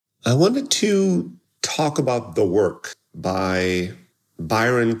I wanted to talk about The Work by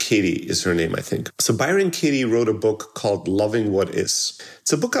Byron Katie is her name, I think. So Byron Katie wrote a book called Loving What Is.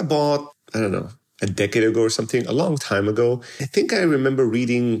 It's a book I bought, I don't know, a decade ago or something, a long time ago. I think I remember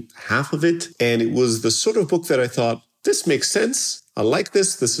reading half of it, and it was the sort of book that I thought, this makes sense. I like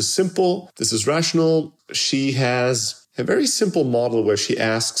this. This is simple. This is rational. She has a very simple model where she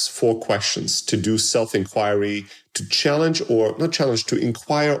asks 4 questions to do self-inquiry, to challenge or not challenge, to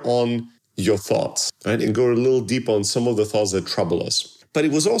inquire on your thoughts, right? And go a little deep on some of the thoughts that trouble us. But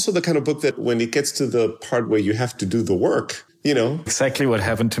it was also the kind of book that when it gets to the part where you have to do the work, Exactly what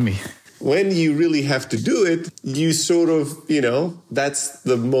happened to me. When you really have to do it, you sort of, that's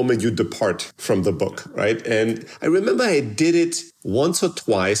the moment you depart from the book, right? And I remember I did it once or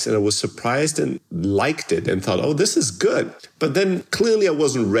twice and I was surprised and liked it and thought, oh, this is good. But then clearly I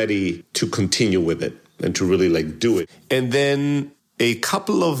wasn't ready to continue with it and to really do it. And then a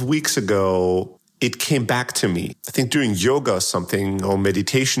couple of weeks ago, it came back to me. I think during yoga or something or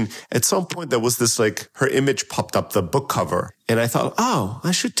meditation, at some point there was this her image popped up, the book cover. And I thought, oh,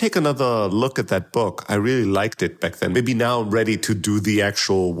 I should take another look at that book. I really liked it back then. Maybe now I'm ready to do the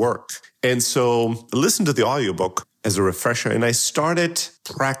actual work. And so I listened to the audiobook as a refresher and I started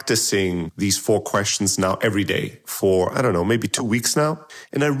practicing these 4 questions now every day for, I don't know, maybe 2 weeks now.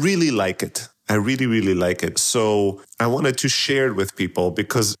 And I really like it. I really, really like it. So I wanted to share it with people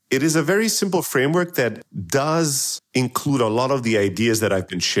because it is a very simple framework that does include a lot of the ideas that I've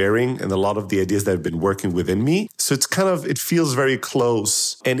been sharing and a lot of the ideas that have been working within me. So it feels very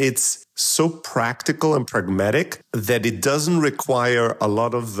close and it's so practical and pragmatic that it doesn't require a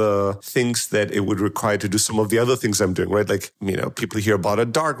lot of the things that it would require to do some of the other things I'm doing, right? People hear about a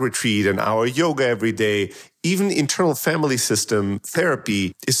dark retreat, an hour yoga every day. Even internal family system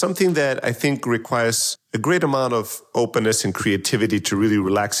therapy is something that I think requires a great amount of openness and creativity to really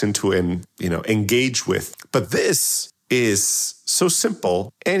relax into and, engage with. But this is so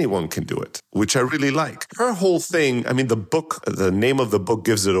simple, anyone can do it, which I really like. Her whole thing, the name of the book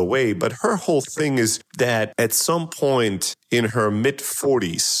gives it away, but her whole thing is that at some point in her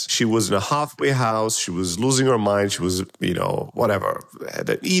mid-40s, she was in a halfway house, she was losing her mind, she was, had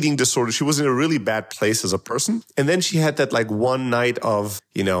an eating disorder, she was in a really bad place as a person. And then she had that one night of,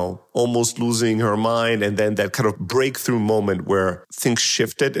 almost losing her mind, and then that kind of breakthrough moment where things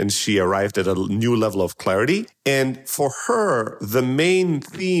shifted and she arrived at a new level of clarity. And for her, the main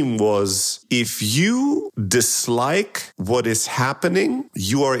theme was, if you dislike what is happening,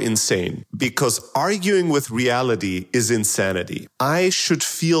 you are insane, because arguing with reality is insanity. I should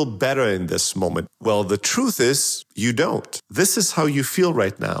feel better in this moment. Well, the truth is, you don't. This is how you feel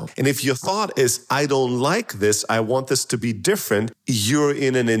right now. And if your thought is, I don't like this, I want this to be different, you're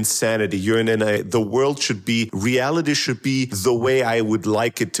in an insanity. You're in reality should be the way I would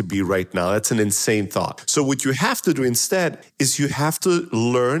like it to be right now. That's an insane thought. So what you have to do instead is you have to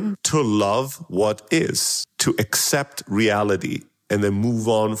learn to love what is, to accept reality, and then move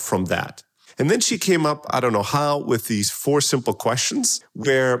on from that. And then she came up, I don't know how, with these 4 simple questions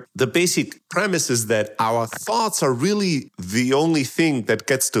where the basic premise is that our thoughts are really the only thing that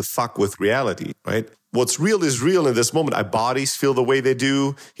gets to fuck with reality, right? What's real is real in this moment. Our bodies feel the way they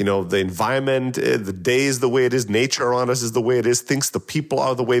do. The environment, the day is the way it is. Nature around us is the way it is. The people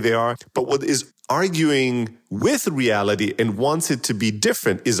are the way they are. But what is arguing with reality and wants it to be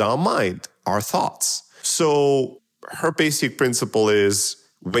different is our mind, our thoughts. So her basic principle is,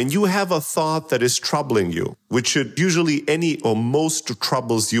 when you have a thought that is troubling you, which should usually any or most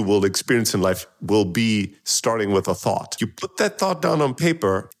troubles you will experience in life will be starting with a thought. You put that thought down on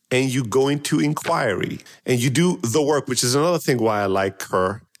paper and you go into inquiry and you do the work, which is another thing why I like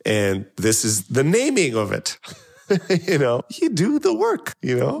her. And this is the naming of it. You do the work,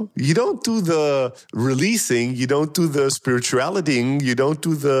 you don't do the releasing, you don't do the spirituality, you don't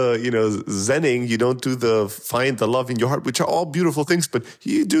do the, zenning, you don't do the find the love in your heart, which are all beautiful things, but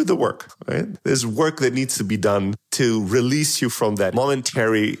you do the work, right? There's work that needs to be done to release you from that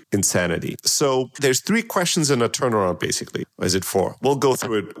momentary insanity. So there's 3 questions and a turnaround, basically. Or is it 4? We'll go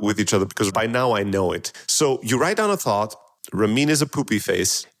through it with each other because by now I know it. So you write down a thought. Ramin is a poopy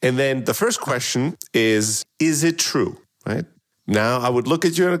face. And then the first question is it true? Right? Now I would look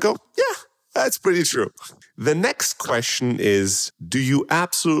at you and go, yeah, that's pretty true. The next question is, do you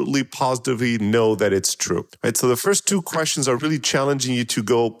absolutely positively know that it's true? Right? So the first 2 questions are really challenging you to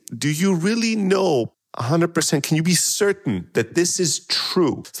go, do you really know 100%? Can you be certain that this is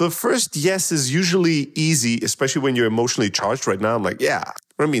true? So the first yes is usually easy, especially when you're emotionally charged. Right now, I'm like, yeah,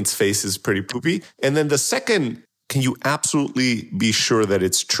 Ramin's face is pretty poopy. And then the second can you absolutely be sure that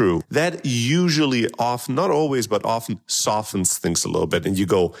it's true? That usually often, not always, but often softens things a little bit. And you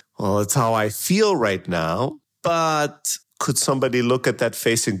go, well, it's how I feel right now, but could somebody look at that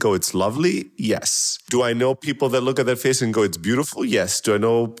face and go, it's lovely? Yes. Do I know people that look at that face and go, it's beautiful? Yes. Do I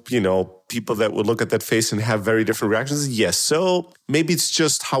know, people that would look at that face and have very different reactions? Yes. So maybe it's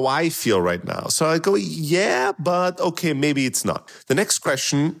just how I feel right now. So I go, yeah, but okay, maybe it's not. The next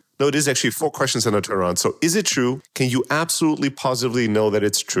question, no, it is actually 4 questions and a turnaround. So is it true? Can you absolutely positively know that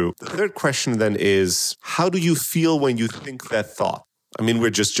it's true? The third question then is, how do you feel when you think that thought? I mean,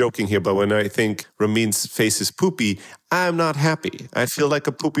 we're just joking here, but when I think Ramin's face is poopy, I'm not happy. I feel like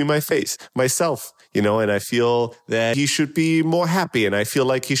a poopy my face, myself, and I feel that he should be more happy, and I feel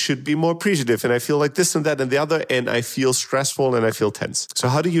like he should be more appreciative, and I feel like this and that and the other, and I feel stressful and I feel tense. So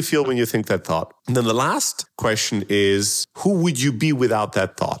how do you feel when you think that thought? And then the last question is, who would you be without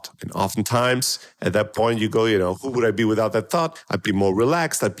that thought? And oftentimes at that point you go, who would I be without that thought? I'd be more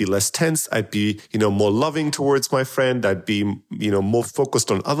relaxed. I'd be less tense. I'd be, more loving towards my friend. I'd be, more focused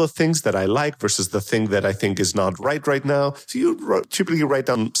on other things that I like versus the thing that I think is not right now. So you typically write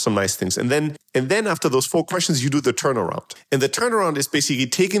down some nice things. And then after those 4 questions, you do the turnaround. And the turnaround is basically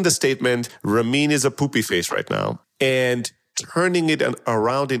taking the statement, Ramin is a poopy face right now, and turning it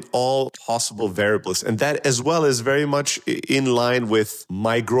around in all possible variables. And that as well is very much in line with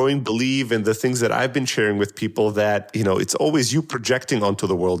my growing belief and the things that I've been sharing with people that, it's always you projecting onto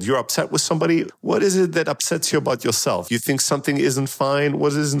the world. You're upset with somebody. What is it that upsets you about yourself? You think something isn't fine.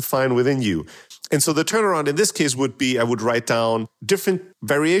 What isn't fine within you? And so the turnaround in this case would be, I would write down different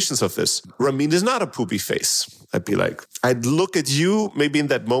variations of this. Ramin is not a poopy face. I'd be like, I'd look at you maybe in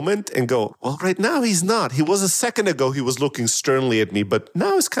that moment and go, well, right now he's not. He was a second ago, he was looking sternly at me, but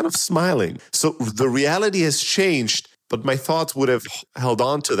now he's kind of smiling. So the reality has changed, but my thoughts would have held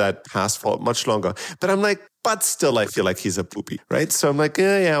on to that past for much longer. But I'm like, but still I feel like he's a poopy, right? So I'm like,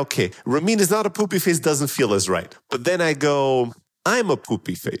 yeah, okay. Ramin is not a poopy face, doesn't feel as right. But then I go, I'm a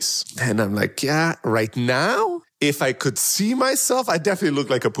poopy face. And I'm like, yeah, right now, if I could see myself, I definitely look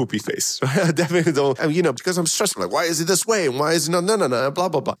like a poopy face. I definitely don't, because I'm stressed. I'm like, why is it this way? And why is it no, blah,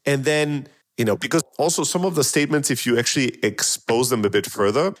 blah, blah. And then, because also some of the statements, if you actually expose them a bit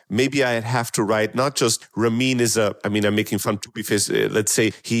further, maybe I'd have to write not just Ramin I'm making fun of poopy face. Let's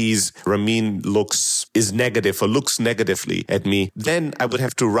say Ramin is negative or looks negatively at me. Then I would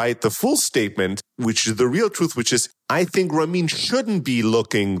have to write the full statement, which is the real truth, which is, I think Ramin shouldn't be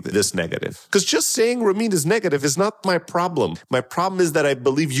looking this negative. Because just saying Ramin is negative is not my problem. My problem is that I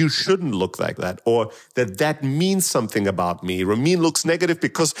believe you shouldn't look like that, or that means something about me. Ramin looks negative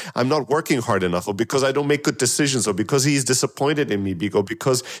because I'm not working hard enough, or because I don't make good decisions, or because he's disappointed in me, or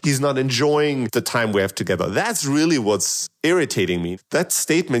because he's not enjoying the time we have together. That's really what's irritating me. That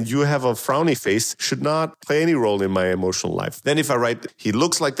statement, you have a frowny face, should not play any role in my emotional life. Then if I write, he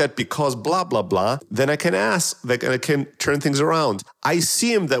looks like that because blah, blah, blah, then I can I can turn things around. I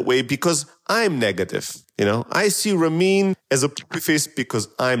see him that way because I'm negative. I see Ramin as a poopy face because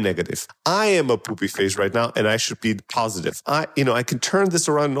I'm negative. I am a poopy face right now, and I should be positive. I can turn this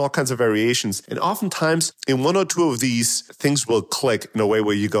around in all kinds of variations. And oftentimes, in 1 or 2 of these, things will click in a way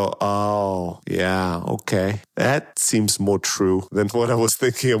where you go, oh, yeah, okay. That seems more true than what I was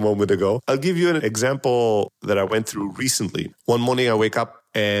thinking a moment ago. I'll give you an example that I went through recently. One morning I wake up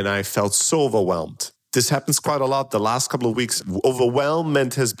and I felt so overwhelmed. This happens quite a lot the last couple of weeks.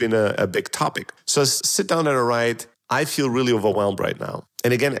 Overwhelmment has been a big topic. So I sit down and I write, I feel really overwhelmed right now.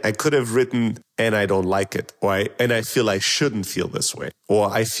 And again, I could have written, and I don't like it, and I feel I shouldn't feel this way, or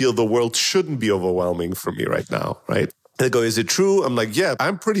I feel the world shouldn't be overwhelming for me right now, right? And they go, is it true? I'm like, yeah,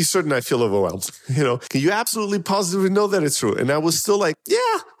 I'm pretty certain I feel overwhelmed. Can you absolutely positively know that it's true? And I was still like,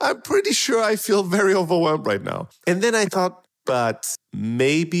 yeah, I'm pretty sure I feel very overwhelmed right now. And then I thought, but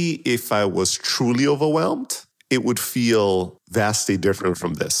maybe if I was truly overwhelmed, it would feel vastly different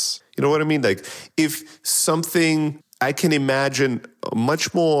from this. You know what I mean? Like if something, I can imagine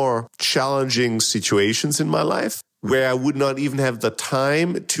much more challenging situations in my life where I would not even have the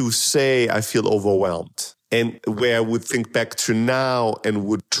time to say I feel overwhelmed, and where I would think back to now and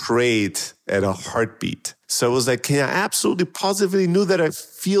would trade at a heartbeat. So I was like, can I absolutely positively knew that I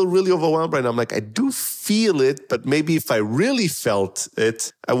feel really overwhelmed right now? I'm like, I do feel it, but maybe if I really felt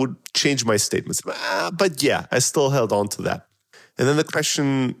it, I would change my statements. But yeah, I still held on to that. And then the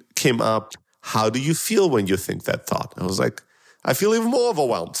question came up, how do you feel when you think that thought? I was like, I feel even more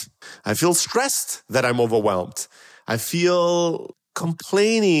overwhelmed. I feel stressed that I'm overwhelmed. I feel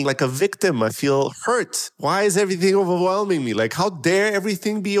complaining like a victim. I feel hurt. Why is everything overwhelming me? Like, how dare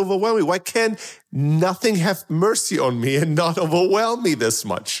everything be overwhelming? Why can't nothing have mercy on me and not overwhelm me this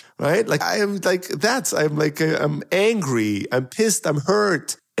much? Right? Like, I'm angry. I'm pissed. I'm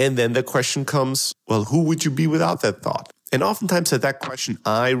hurt. And then the question comes, well, who would you be without that thought? And oftentimes at that question,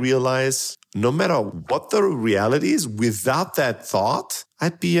 I realize no matter what the reality is, without that thought,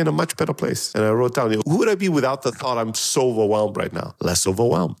 I'd be in a much better place. And I wrote down, who would I be without the thought I'm so overwhelmed right now? Less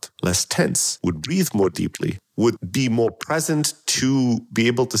overwhelmed, less tense, would breathe more deeply, would be more present to be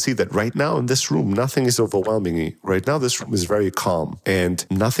able to see that right now in this room, nothing is overwhelming me. Right now, this room is very calm and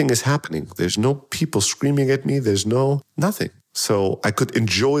nothing is happening. There's no people screaming at me. There's nothing. So I could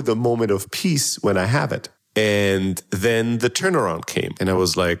enjoy the moment of peace when I have it. And then the turnaround came. And I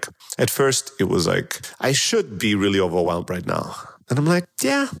was like, at first it was like, I should be really overwhelmed right now. And I'm like,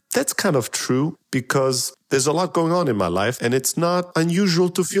 yeah, that's kind of true because there's a lot going on in my life and it's not unusual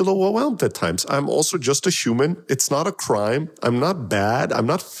to feel overwhelmed at times. I'm also just a human. It's not a crime. I'm not bad. I'm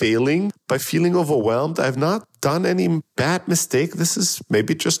not failing by feeling overwhelmed. I've not done any bad mistake. This is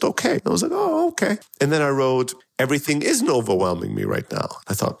maybe just okay. I was like, oh, okay. And then I wrote, everything isn't overwhelming me right now.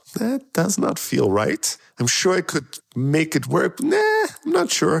 I thought, that does not feel right. I'm sure I could make it work. But I'm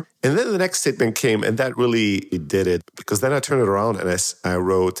not sure. And then the next statement came and that really did it because then I turned it around and I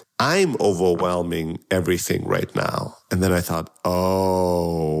wrote, I'm overwhelming everything right now. And then I thought,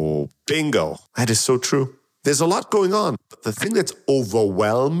 oh, bingo. That is so true. There's a lot going on. But the thing that's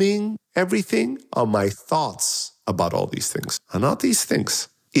overwhelming everything are my thoughts about all these things. Are not these things.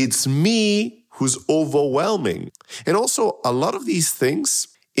 It's me who's overwhelming. And also a lot of these things,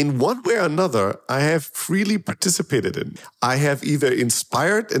 in one way or another, I have freely participated in. I have either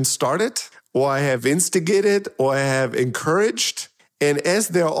inspired and started, or I have instigated, or I have encouraged. And as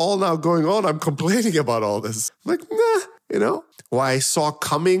they're all now going on, I'm complaining about all this. I'm like, what I saw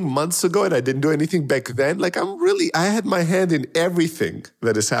coming months ago and I didn't do anything back then. Like I had my hand in everything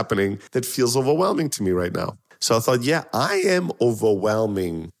that is happening that feels overwhelming to me right now. So I thought, yeah, I am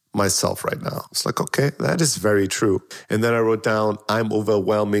overwhelming myself right now. It's like, okay, that is very true. And then I wrote down, I'm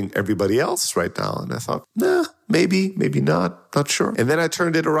overwhelming everybody else right now. And I thought, maybe not sure. And then I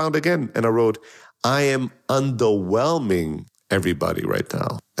turned it around again and I wrote, I am underwhelming everybody right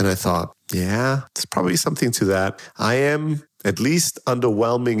now. And I thought, yeah, there's probably something to that. I am at least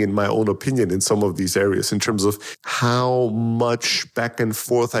underwhelming in my own opinion in some of these areas in terms of how much back and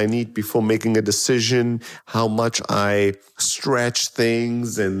forth I need before making a decision, how much I stretch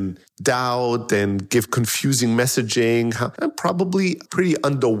things and doubt and give confusing messaging. I'm probably pretty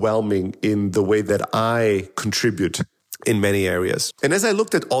underwhelming in the way that I contribute in many areas. And as I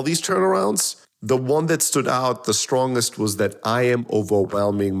looked at all these turnarounds, the one that stood out the strongest was that I am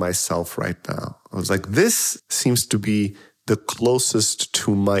overwhelming myself right now. I was like, this seems to be the closest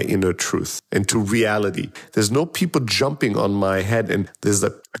to my inner truth and to reality. There's no people jumping on my head and there's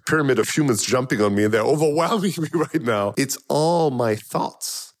a pyramid of humans jumping on me and they're overwhelming me right now. It's all my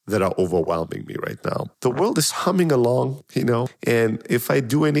thoughts that are overwhelming me right now. The world is humming along, and if I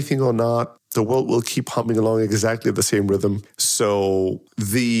do anything or not, the world will keep humming along exactly at the same rhythm. So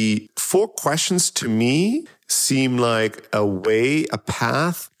the 4 questions to me seem like a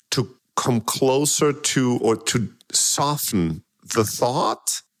path to come closer to or to soften the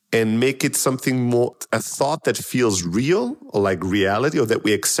thought and make it something more, a thought that feels real or like reality or that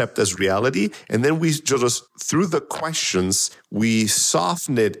we accept as reality. And then we just, through the questions, we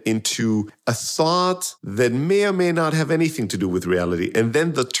soften it into a thought that may or may not have anything to do with reality. And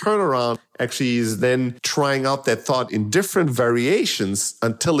then the turnaround actually is then trying out that thought in different variations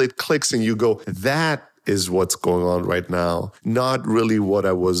until it clicks and you go, that is what's going on right now, not really what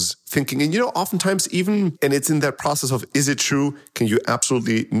I was thinking. And oftentimes even, and it's in that process of, is it true? Can you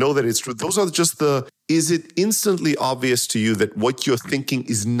absolutely know that it's true? Those are just is it instantly obvious to you that what you're thinking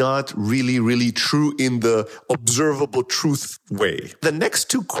is not really, really true in the observable truth way? The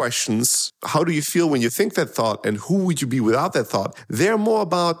next 2 questions, how do you feel when you think that thought and who would you be without that thought? They're more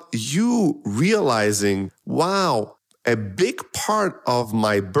about you realizing, wow, a big part of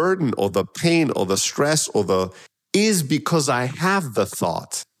my burden or the pain or the stress is because I have the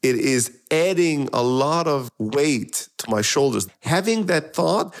thought. It is adding a lot of weight to my shoulders. Having that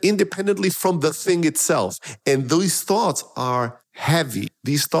thought independently from the thing itself. And these thoughts are heavy.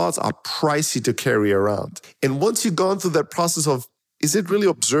 These thoughts are pricey to carry around. And once you've gone through that process of, is it really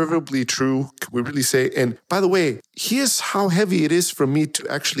observably true? Can we really say? And by the way, here's how heavy it is for me to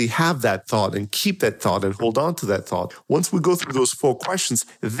actually have that thought and keep that thought and hold on to that thought. Once we go through those 4 questions,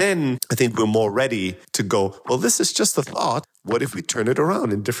 then I think we're more ready to go, well, this is just a thought. What if we turn it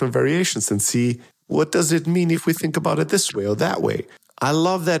around in different variations and see what does it mean if we think about it this way or that way? I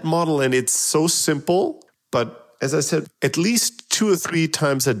love that model, and it's so simple, but as I said, at least 2 or 3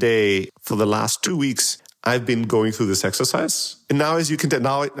 times a day for the last 2 weeks, I've been going through this exercise. And now, as you can tell,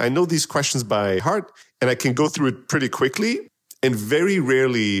 now I know these questions by heart, and I can go through it pretty quickly. And very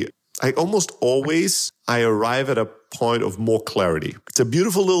rarely, almost always, I arrive at a point of more clarity. It's a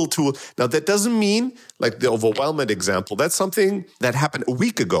beautiful little tool. Now, that doesn't mean, like the overwhelming example, that's something that happened a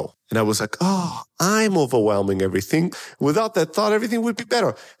week ago. And I was like, I'm overwhelming everything. Without that thought, everything would be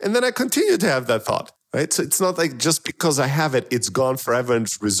better. And then I continue to have that thought, right? So it's not like just because I have it, it's gone forever and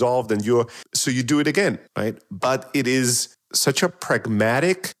it's resolved and so you do it again, right? But it is such a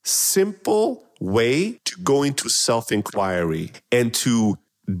pragmatic, simple way to go into self-inquiry and to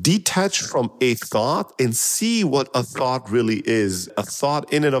detach from a thought and see what a thought really is. A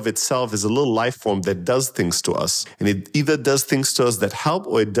thought in and of itself is a little life form that does things to us. And it either does things to us that help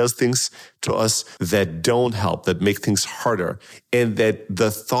or it does things to us that don't help, that make things harder. And that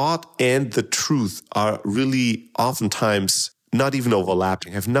the thought and the truth are really oftentimes not even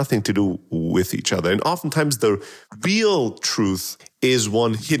overlapping, have nothing to do with each other. And oftentimes the real truth is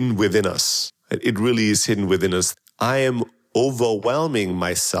one hidden within us. It really is hidden within us. I am overwhelming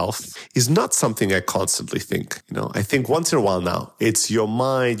myself is not something I constantly think. I think once in a while now. It's your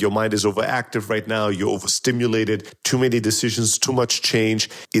mind. Your mind is overactive right now. You're overstimulated. Too many decisions, too much change.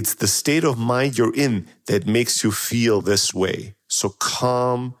 It's the state of mind you're in that makes you feel this way. So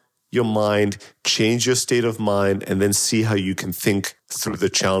calm your mind, change your state of mind, and then see how you can think through the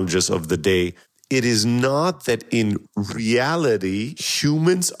challenges of the day. It is not that in reality,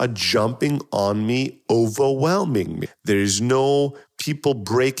 humans are jumping on me, overwhelming me. There is no people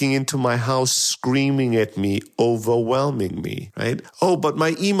breaking into my house, screaming at me, overwhelming me, right? Oh, but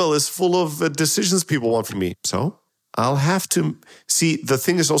my email is full of decisions people want from me. So I'll have to see. The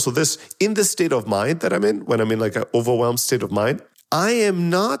thing is also this, in the state of mind that I'm in, when I'm in like an overwhelmed state of mind, I am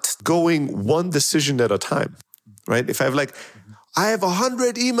not going one decision at a time, right? If I have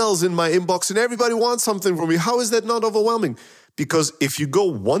 100 emails in my inbox and everybody wants something from me, how is that not overwhelming? Because if you go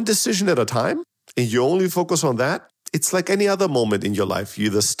one decision at a time and you only focus on that, it's like any other moment in your life. You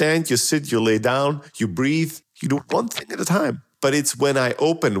either stand, you sit, you lay down, you breathe, you do one thing at a time. But it's when I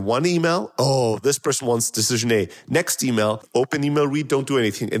open one email, this person wants decision A. Next email, open email, read, don't do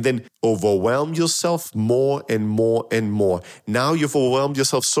anything. And then overwhelm yourself more and more and more. Now you've overwhelmed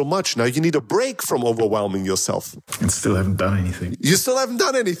yourself so much. Now you need a break from overwhelming yourself. And still haven't done anything. You still haven't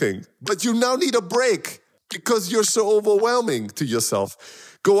done anything. But you now need a break because you're so overwhelming to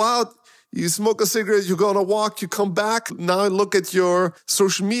yourself. Go out. You smoke a cigarette, you go on a walk, you come back. Now look at your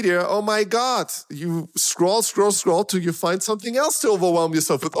social media. Oh my God. You scroll till you find something else to overwhelm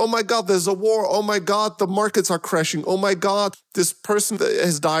yourself with. Oh my God, there's a war. Oh my God, the markets are crashing. Oh my God, this person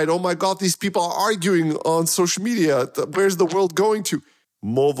has died. Oh my God, these people are arguing on social media. Where's the world going to?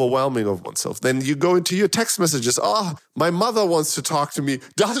 More overwhelming of oneself. Then you go into your text messages. My mother wants to talk to me.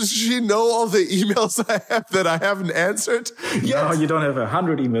 Doesn't she know all the emails I have that I haven't answered? Yes. Now you don't have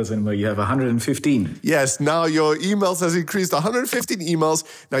 100 emails anymore. You have 115. Yes. Now your emails has increased 115 emails.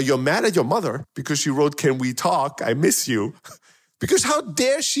 Now you're mad at your mother because she wrote, "Can we talk? I miss you." Because how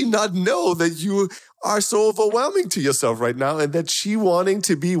dare she not know that you are so overwhelming to yourself right now and that she wanting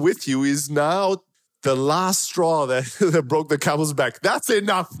to be with you is now the last straw that broke the camel's back. That's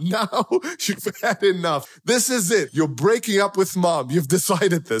enough. Now you've had enough. This is it. You're breaking up with mom. You've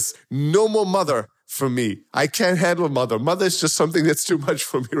decided this. No more mother for me. I can't handle mother. Mother is just something that's too much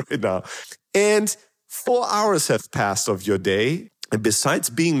for me right now. And 4 hours have passed of your day. And besides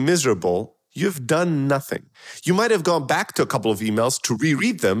being miserable, you've done nothing. You might have gone back to a couple of emails to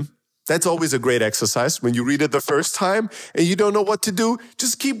reread them. That's always a great exercise. When you read it the first time and you don't know what to do,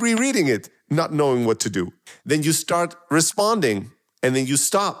 just keep rereading it, not knowing what to do. Then you start responding and then you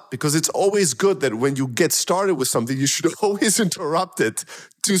stop, because it's always good that when you get started with something, you should always interrupt it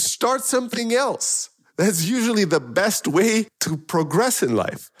to start something else. That's usually the best way to progress in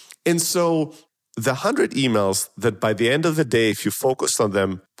life. And so the 100 emails that by the end of the day, if you focused on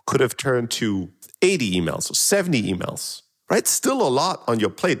them, could have turned to 80 emails or 70 emails. Right? Still a lot on your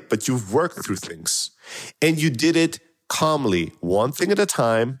plate, but you've worked through things. And you did it calmly, one thing at a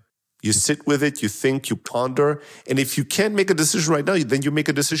time. You sit with it, you think, you ponder. And if you can't make a decision right now, then you make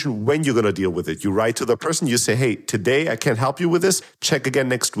a decision when you're going to deal with it. You write to the person, you say, "Hey, today I can't help you with this. Check again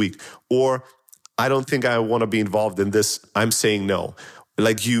next week." Or, "I don't think I want to be involved in this. I'm saying no."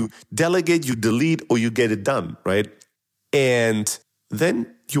 Like you delegate, you delete, or you get it done, right? And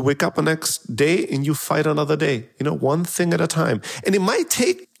then you wake up the next day and you fight another day, one thing at a time. And it might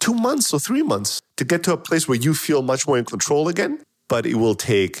take 2 months or 3 months to get to a place where you feel much more in control again, but it will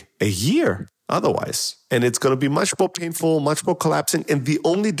take a year otherwise. And it's going to be much more painful, much more collapsing. And the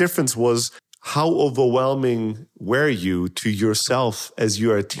only difference was how overwhelming were you to yourself as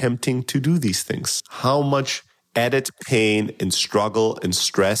you are attempting to do these things? How much added pain and struggle and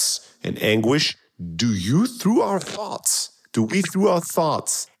stress and anguish do we through our thoughts,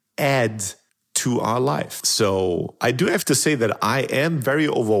 add to our life? So I do have to say that I am very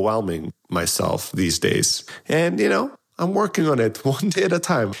overwhelming myself these days. And, I'm working on it one day at a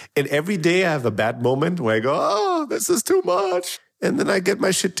time. And every day I have a bad moment where I go, oh, this is too much. And then I get my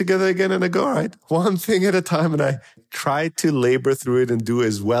shit together again and I go, all right, one thing at a time. And I try to labor through it and do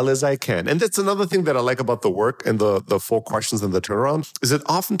as well as I can. And that's another thing that I like about the work and the 4 questions and the turnaround is that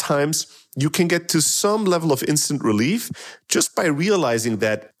oftentimes you can get to some level of instant relief just by realizing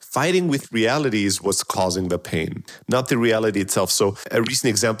that fighting with reality is what's causing the pain, not the reality itself. So a recent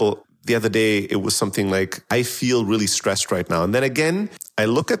example, the other day, it was something like, I feel really stressed right now. And then again, I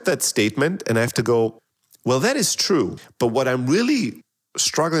look at that statement and I have to go, well, that is true. But what I'm really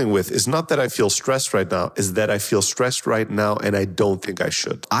struggling with is not that I feel stressed right now, is that I feel stressed right now and I don't think I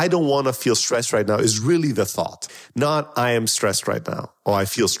should. I don't want to feel stressed right now is really the thought, not I am stressed right now or I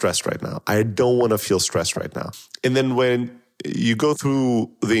feel stressed right now. I don't want to feel stressed right now. And then when you go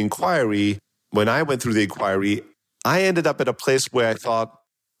through the inquiry, when I went through the inquiry, I ended up at a place where I thought,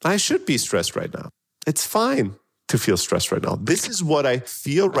 I should be stressed right now. It's fine to feel stressed right now. This is what I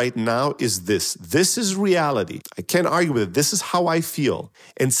feel right now is this. This is reality. I can't argue with it. This is how I feel.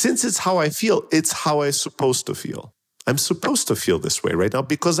 And since it's how I feel, it's how I'm supposed to feel. I'm supposed to feel this way right now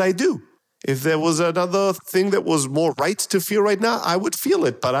because I do. If there was another thing that was more right to feel right now, I would feel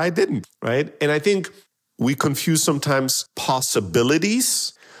it, but I didn't, right? And I think we confuse sometimes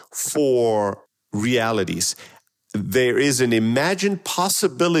possibilities for realities. There is an imagined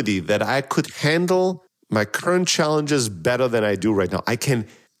possibility that I could handle my current challenges better than I do right now. I can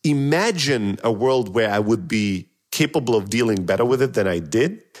imagine a world where I would be capable of dealing better with it than I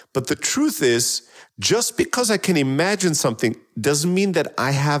did. But the truth is, just because I can imagine something doesn't mean that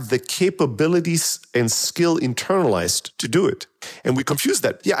I have the capabilities and skill internalized to do it. And we confuse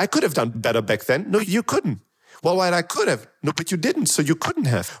that. Yeah, I could have done better back then. No, you couldn't. Well, what I could have. No, but you didn't, so you couldn't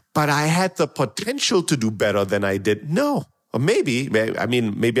have. But I had the potential to do better than I did. No. Or maybe I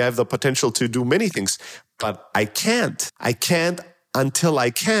have the potential to do many things, but I can't. I can't until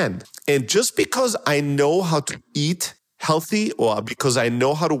I can. And just because I know how to eat healthy or because I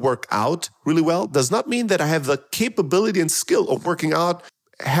know how to work out really well does not mean that I have the capability and skill of working out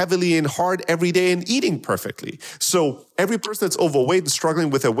heavily and hard every day and eating perfectly. So every person that's overweight and struggling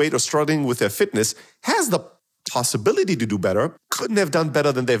with their weight or struggling with their fitness has the possibility to do better, couldn't have done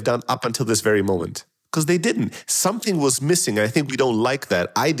better than they've done up until this very moment. Because they didn't. Something was missing. I think we don't like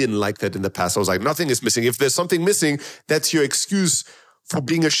that. I didn't like that in the past. I was like, nothing is missing. If there's something missing, that's your excuse for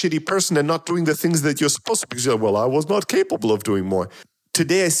being a shitty person and not doing the things that you're supposed to. Because you're like, well, I was not capable of doing more.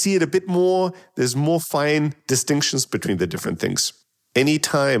 Today, I see it a bit more. There's more fine distinctions between the different things.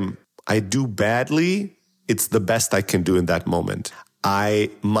 Anytime I do badly, it's the best I can do in that moment.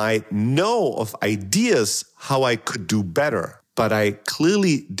 I might know of ideas how I could do better, but I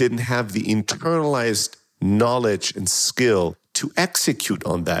clearly didn't have the internalized knowledge and skill to execute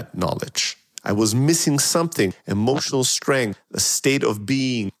on that knowledge. I was missing something, emotional strength, a state of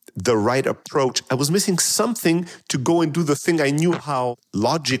being, the right approach. I was missing something to go and do the thing I knew how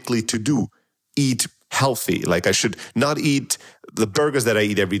logically to do, eat healthy. Like I should not eat the burgers that I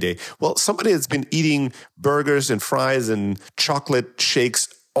eat every day. Well, somebody that's been eating burgers and fries and chocolate shakes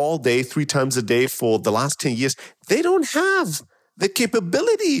all day, 3 times a day for the last 10 years, they don't have the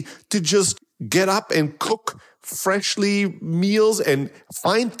capability to just get up and cook freshly meals and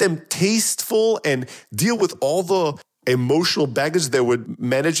find them tasteful and deal with all the emotional baggage they were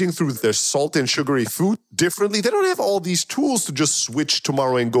managing through their salt and sugary food differently. They don't have all these tools to just switch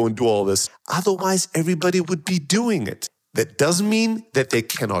tomorrow and go and do all this. Otherwise, everybody would be doing it. That doesn't mean that they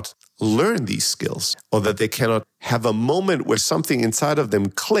cannot learn these skills or that they cannot have a moment where something inside of them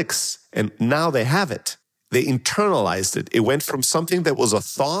clicks and now they have it. They internalized it. It went from something that was a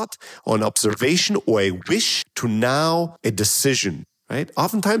thought or an observation or a wish to now a decision, right?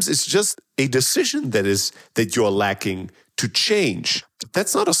 Oftentimes it's just a decision that you're lacking to change. But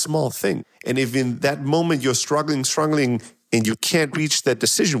that's not a small thing. And if in that moment you're struggling, and you can't reach that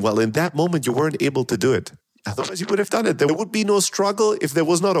decision, well, in that moment you weren't able to do it. Otherwise, you would have done it. There would be no struggle if there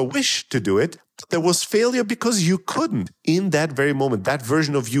was not a wish to do it. There was failure because you couldn't. In that very moment, that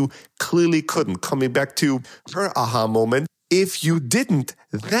version of you clearly couldn't. Coming back to her aha moment, if you didn't,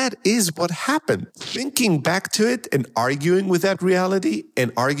 that is what happened. Thinking back to it and arguing with that reality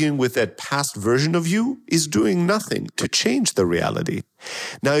and arguing with that past version of you is doing nothing to change the reality.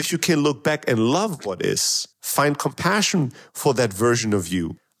 Now, if you can look back and love what is, find compassion for that version of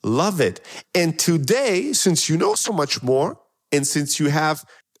you, love it. And today, since you know so much more, and since you have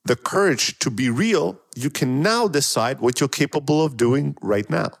the courage to be real, you can now decide what you're capable of doing right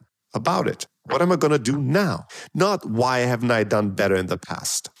now about it. What am I going to do now? Not why haven't I done better in the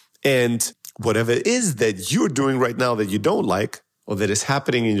past? And whatever it is that you're doing right now that you don't like, or that is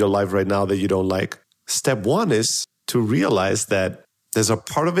happening in your life right now that you don't like, step one is to realize that there's a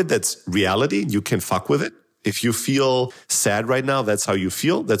part of it that's reality. You can fuck with it. If you feel sad right now, that's how you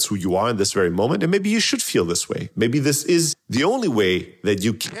feel. That's who you are in this very moment. And maybe you should feel this way. Maybe this is the only way that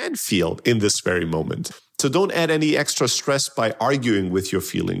you can feel in this very moment. So don't add any extra stress by arguing with your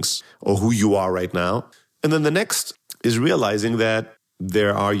feelings or who you are right now. And then the next is realizing that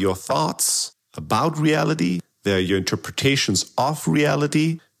there are your thoughts about reality. There are your interpretations of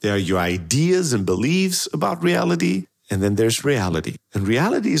reality. There are your ideas and beliefs about reality. And then there's reality. And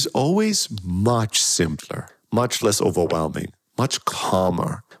reality is always much simpler, much less overwhelming, much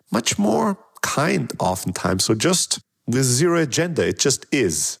calmer, much more kind oftentimes. So just with zero agenda, it just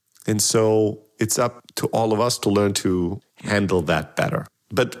is. And so it's up to all of us to learn to handle that better.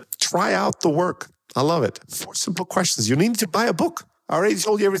 But try out the work. I love it. 4 simple questions. You need to buy a book. I already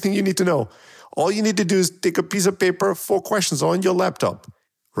told you everything you need to know. All you need to do is take a piece of paper, 4 questions on your laptop.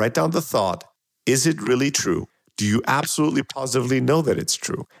 Write down the thought. Is it really true? Do you absolutely positively know that it's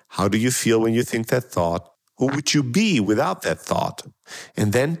true? How do you feel when you think that thought? Who would you be without that thought?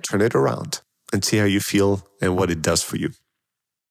 And then turn it around and see how you feel and what it does for you.